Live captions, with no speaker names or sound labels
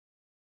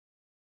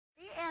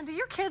And do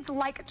your kids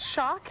like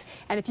chalk?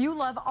 And if you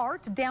love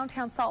art,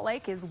 downtown Salt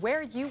Lake is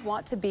where you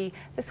want to be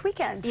this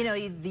weekend. You know,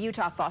 the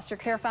Utah Foster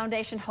Care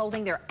Foundation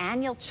holding their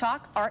annual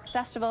Chalk Art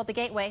Festival at the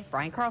Gateway.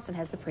 Brian Carlson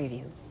has the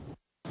preview.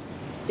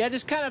 Yeah,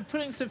 just kind of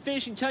putting some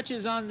finishing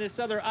touches on this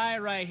other eye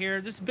right here.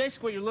 This is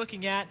basically what you're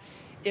looking at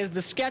is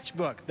the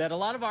sketchbook that a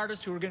lot of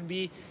artists who are going to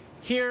be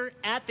here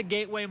at the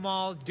Gateway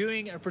Mall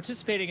doing or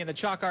participating in the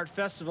Chalk Art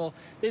Festival.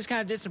 They just kind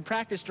of did some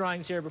practice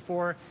drawings here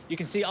before you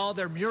can see all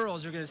their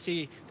murals you're going to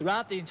see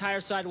throughout the entire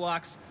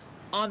sidewalks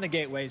on the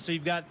Gateway. So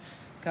you've got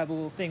a couple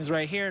little things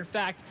right here. In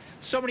fact,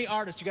 so many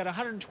artists, you got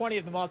 120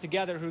 of them all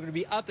together who are going to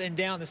be up and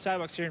down the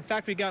sidewalks here. In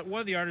fact, we got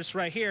one of the artists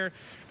right here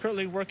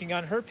currently working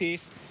on her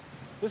piece.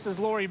 This is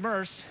Lori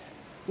Merce.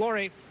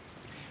 Lori,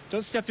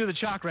 don't step through the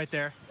chalk right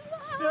there.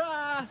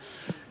 Ah,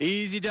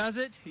 easy does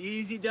it,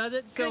 easy does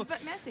it. Good,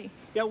 but messy.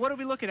 Yeah, what are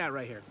we looking at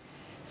right here?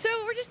 So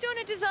we're just doing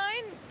a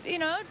design, you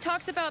know,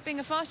 talks about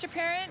being a foster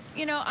parent.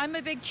 You know, I'm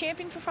a big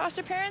champion for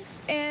foster parents,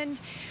 and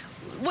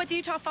what the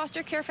Utah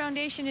Foster Care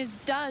Foundation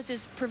does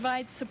is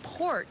provide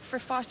support for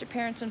foster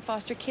parents and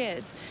foster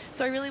kids.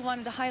 So I really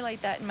wanted to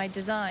highlight that in my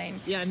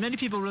design. Yeah, and many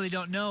people really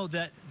don't know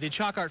that the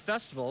Chalk Art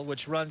Festival,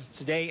 which runs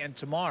today and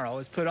tomorrow,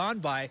 is put on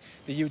by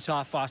the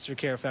Utah Foster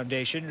Care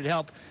Foundation to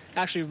help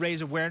actually raise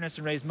awareness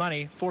and raise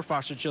money for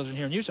foster children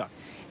here in Utah.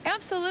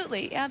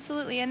 Absolutely,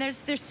 absolutely. And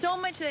there's so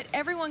much that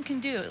everyone can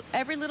do.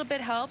 Every little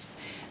bit helps.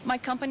 My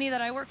company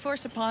that I work for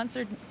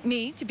sponsored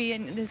me to be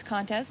in this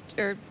contest,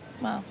 or,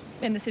 well,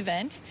 in this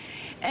event.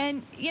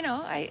 And, you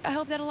know, I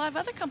hope that a lot of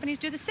other companies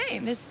do the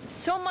same. There's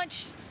so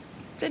much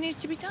that needs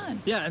to be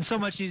done. Yeah, and so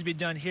much needs to be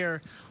done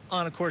here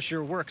on, of course,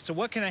 your work. So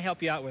what can I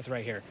help you out with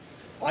right here?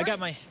 Orange. I got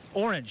my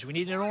orange. We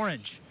need an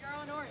orange. Your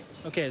own orange.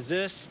 Okay, is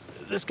this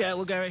guy,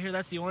 little guy right here,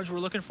 that's the orange we're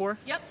looking for?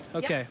 Yep.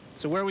 Okay, Yep.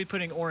 So where are we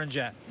putting orange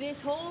at?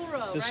 This whole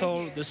row This right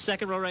whole, here. the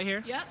second row right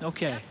here? Yep.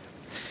 Okay. Yep.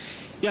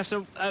 Yeah,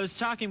 so I was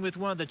talking with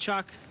one of the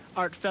Chalk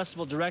Art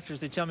Festival directors.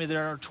 They tell me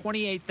there are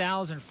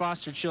 28,000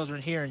 foster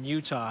children here in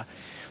Utah,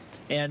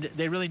 and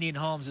they really need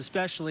homes,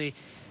 especially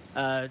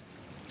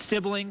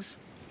siblings.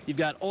 You've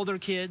got older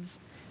kids,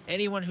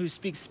 anyone who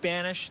speaks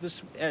Spanish.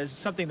 This is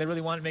something they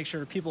really want to make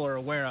sure people are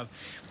aware of.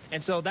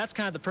 And so that's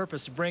kind of the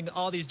purpose, to bring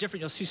all these different,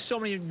 you'll see so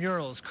many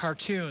murals,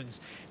 cartoons.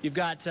 You've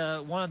got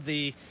one of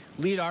the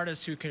lead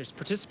artists who is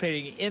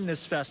participating in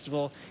this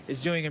festival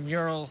is doing a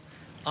mural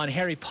on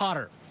Harry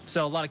Potter.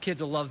 So a lot of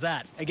kids will love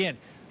that. Again,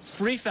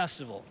 free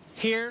festival.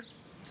 Here,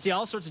 see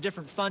all sorts of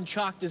different fun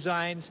chalk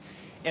designs,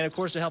 and of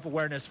course to help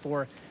awareness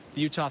for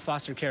the Utah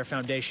Foster Care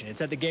Foundation.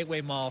 It's at the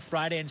Gateway Mall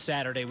Friday and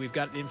Saturday. We've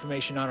got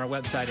information on our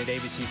website at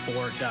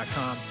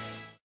abc4.com.